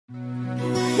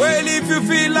Well, if you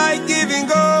feel like giving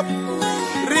up,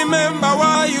 remember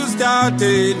why you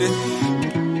started.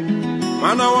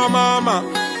 Manawa mama.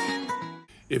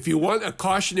 If you want a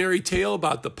cautionary tale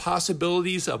about the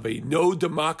possibilities of a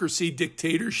no-democracy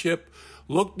dictatorship,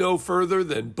 look no further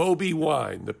than BOBI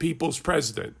WINE, The People's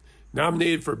President,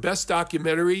 nominated for Best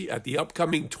Documentary at the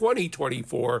upcoming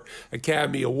 2024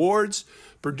 Academy Awards,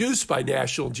 produced by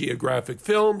National Geographic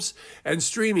Films, and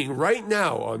streaming right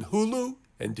now on Hulu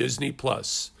and Disney+.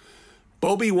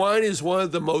 BOBI WINE is one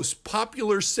of the most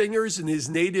popular singers in his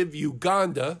native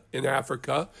Uganda in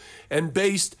Africa and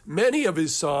based many of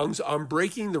his songs on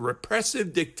breaking the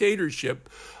repressive dictatorship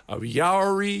of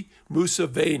Yoweri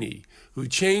Museveni, who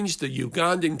changed the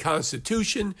Ugandan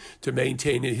constitution to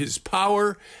maintain his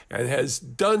power and has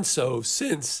done so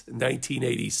since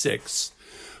 1986.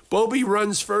 BOBI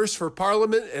runs first for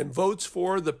parliament and votes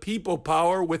for the people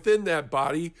power within that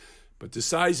body, but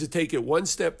decides to take it one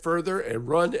step further and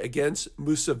run against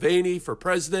Museveni for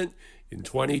president in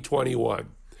 2021.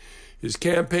 His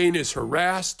campaign is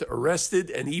harassed, arrested,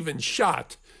 and even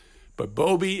shot, but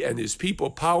BOBI and his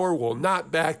people power will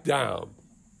not back down.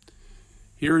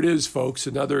 Here it is, folks,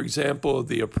 another example of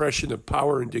the oppression of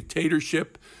power and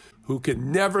dictatorship, who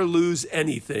can never lose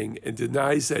anything and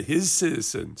denies that his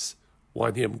citizens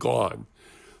want him gone.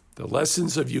 The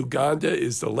lessons of Uganda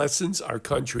is the lessons our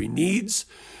country needs,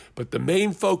 but the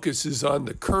main focus is on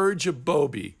the courage of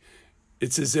BOBI.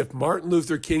 It's as if Martin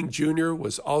Luther King Jr.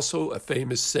 was also a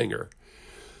famous singer.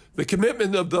 The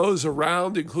commitment of those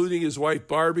around, including his wife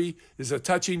Barbie, is a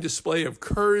touching display of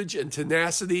courage and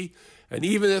tenacity, and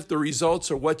even if the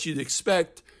results are what you'd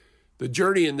expect, the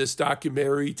journey in this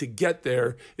documentary to get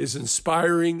there is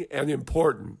inspiring and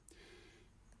important.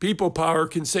 People power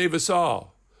can save us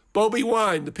all. BOBI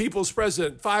WINE, The People's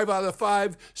President, 5 out of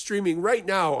 5, streaming right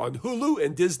now on Hulu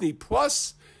and Disney+.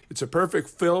 It's a perfect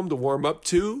film to warm up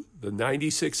to the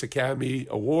 96 Academy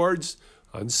Awards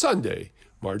on Sunday,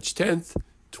 March 10th,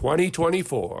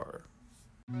 2024.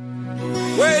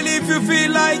 Well, if you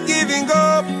feel like giving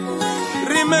up,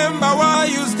 remember why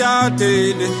you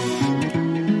started.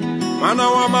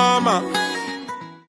 Manawa mama.